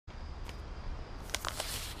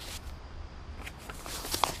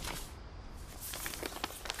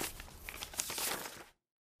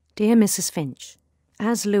Dear Mrs. Finch,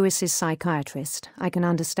 as Lewis's psychiatrist, I can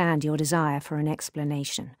understand your desire for an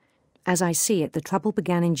explanation. As I see it, the trouble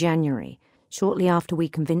began in January, shortly after we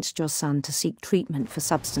convinced your son to seek treatment for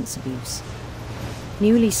substance abuse.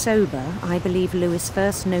 Newly sober, I believe Lewis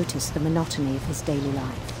first noticed the monotony of his daily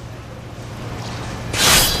life.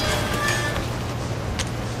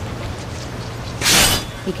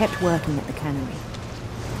 He kept working at the cannery,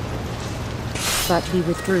 but he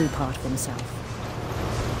withdrew part of himself.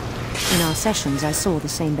 In our sessions, I saw the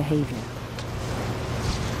same behavior.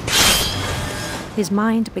 His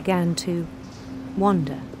mind began to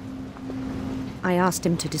wander. I asked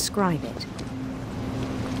him to describe it.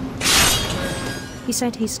 He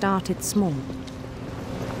said he started small,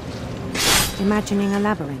 imagining a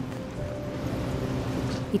labyrinth.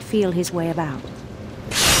 He'd feel his way about.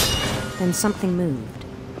 Then something moved.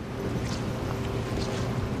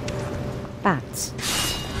 Bats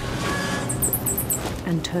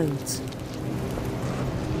and toads.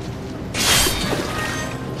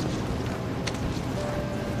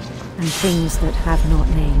 And things that have not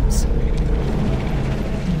names.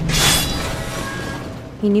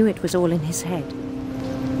 He knew it was all in his head.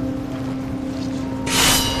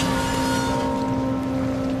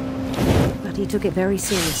 But he took it very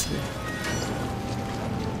seriously.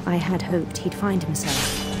 I had hoped he'd find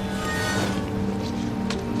himself.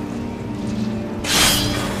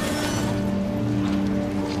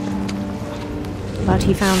 But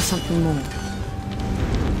he found something more.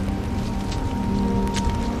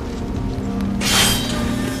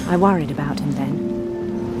 I worried about him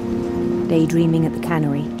then, daydreaming at the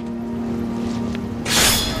cannery.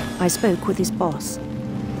 I spoke with his boss.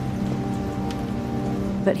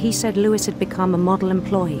 But he said Lewis had become a model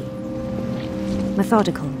employee.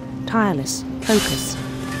 Methodical, tireless, focused.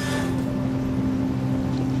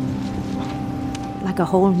 Like a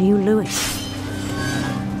whole new Lewis.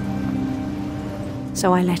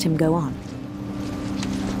 So I let him go on.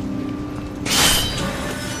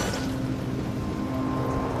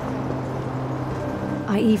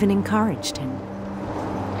 I even encouraged him.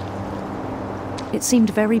 It seemed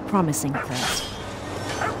very promising at first.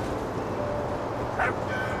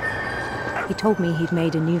 He told me he'd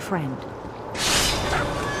made a new friend.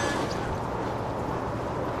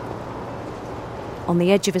 On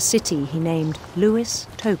the edge of a city he named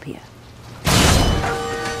Lewis-topia.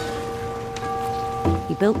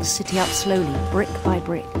 He built the city up slowly, brick by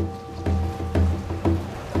brick.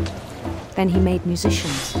 Then he made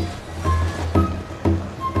musicians.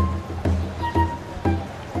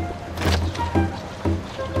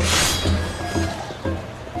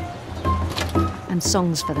 And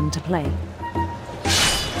songs for them to play.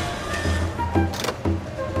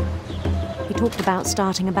 He talked about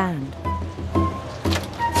starting a band.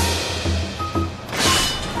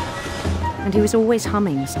 And he was always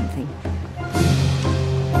humming something.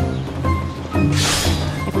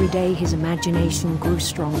 Every day his imagination grew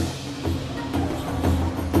stronger.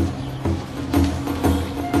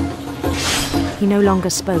 He no longer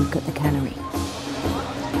spoke at the cannery.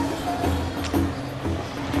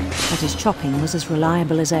 But his chopping was as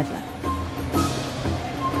reliable as ever.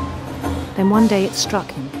 Then one day it struck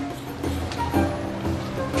him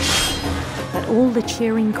that all the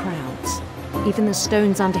cheering crowds, even the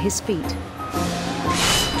stones under his feet,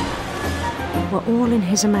 were all in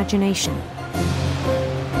his imagination.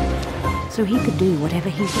 So he could do whatever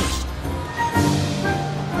he wished.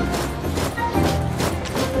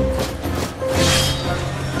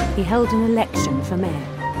 He held an election for mayor.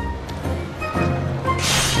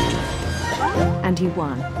 And he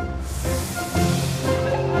won.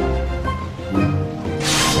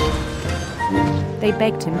 They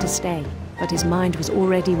begged him to stay, but his mind was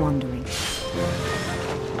already wandering.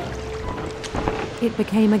 It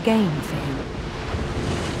became a game for him.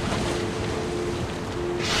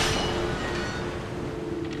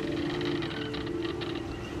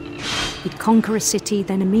 He'd conquer a city,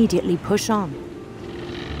 then immediately push on.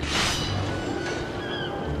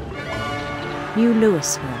 New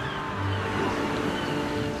Louisville.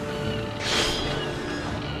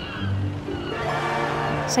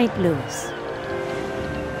 St. Louis.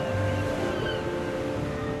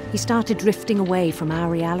 He started drifting away from our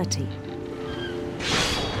reality.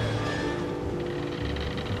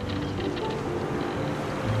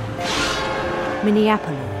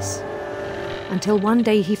 Minneapolis. Until one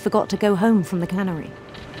day he forgot to go home from the cannery.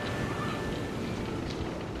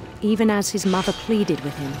 Even as his mother pleaded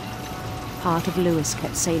with him, part of Lewis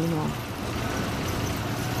kept sailing on.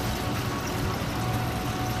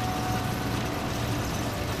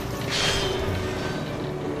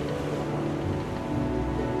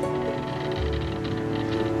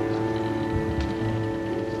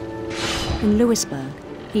 In Louisburg,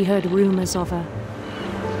 he heard rumours of a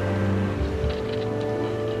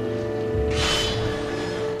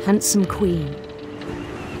handsome queen.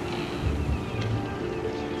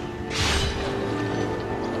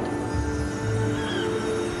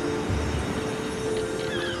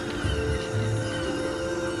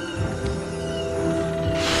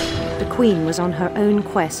 The queen was on her own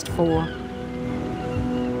quest for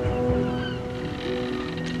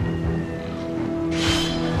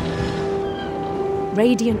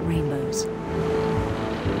radiant rainbows.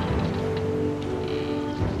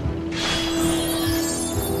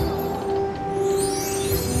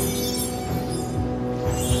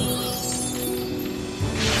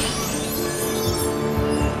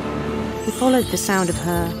 He followed the sound of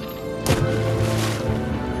her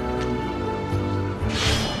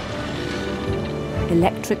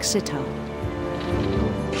electric sitar.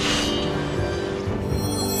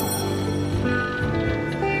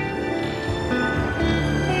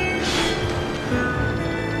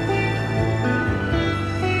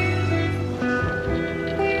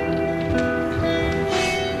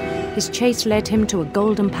 His chase led him to a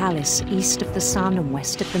golden palace east of the sun and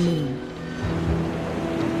west of the moon.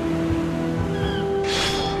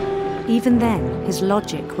 Even then, his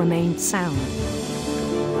logic remained sound.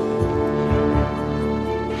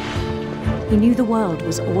 He knew the world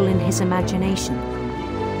was all in his imagination.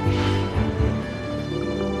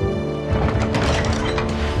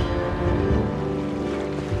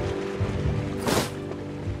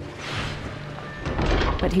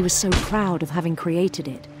 But he was so proud of having created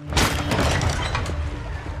it.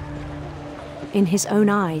 In his own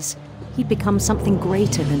eyes, he'd become something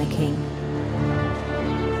greater than a king.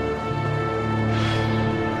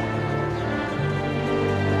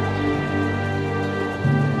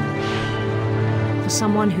 For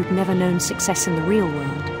someone who'd never known success in the real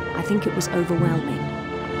world, I think it was overwhelming.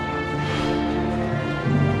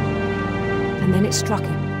 And then it struck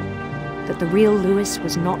him that the real Lewis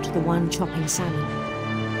was not the one chopping salmon,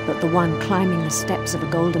 but the one climbing the steps of a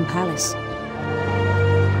golden palace.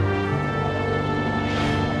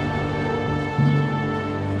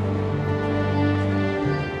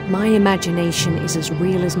 My imagination is as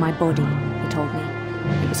real as my body, he told me.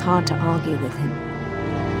 It was hard to argue with him.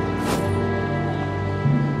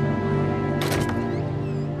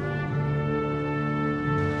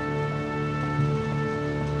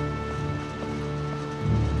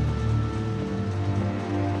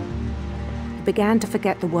 He began to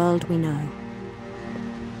forget the world we know.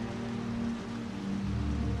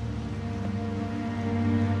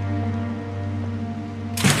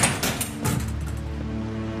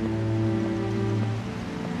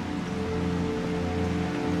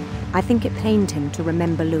 I think it pained him to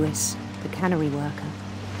remember Lewis, the cannery worker.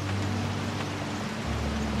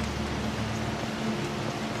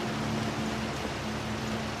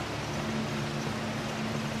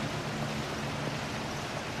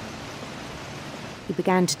 He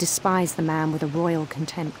began to despise the man with a royal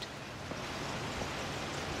contempt.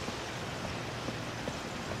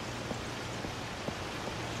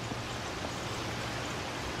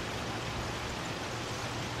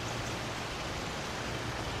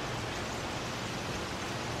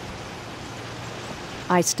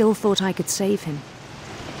 I still thought I could save him.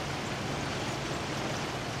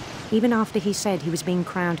 Even after he said he was being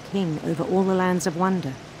crowned king over all the lands of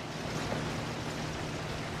wonder.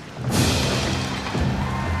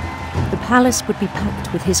 The palace would be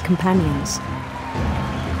packed with his companions.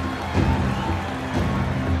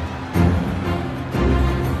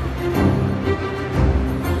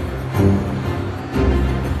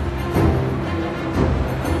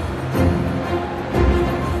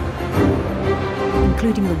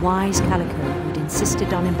 Including the wise calico who'd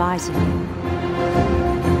insisted on advising him.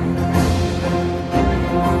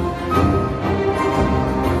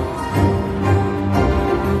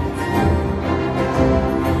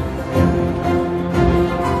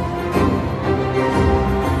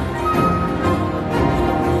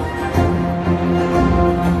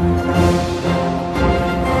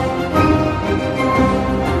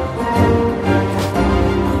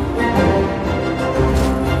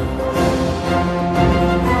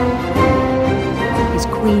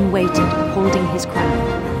 Queen waited, holding his crown.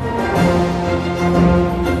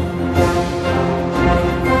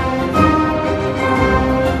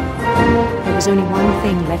 There was only one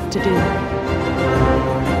thing left to do.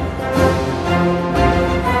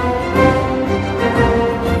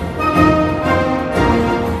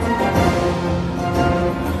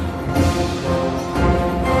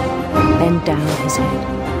 Bend down his head.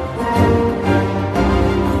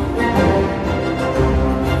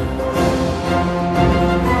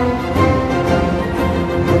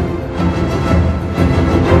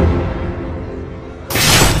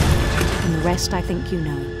 rest I think you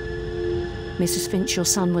know. Mrs. Finch, your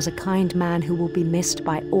son was a kind man who will be missed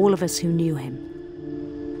by all of us who knew him.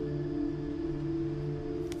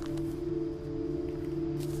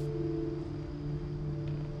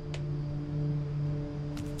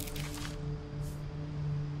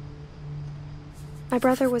 My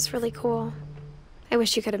brother was really cool. I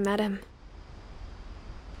wish you could have met him.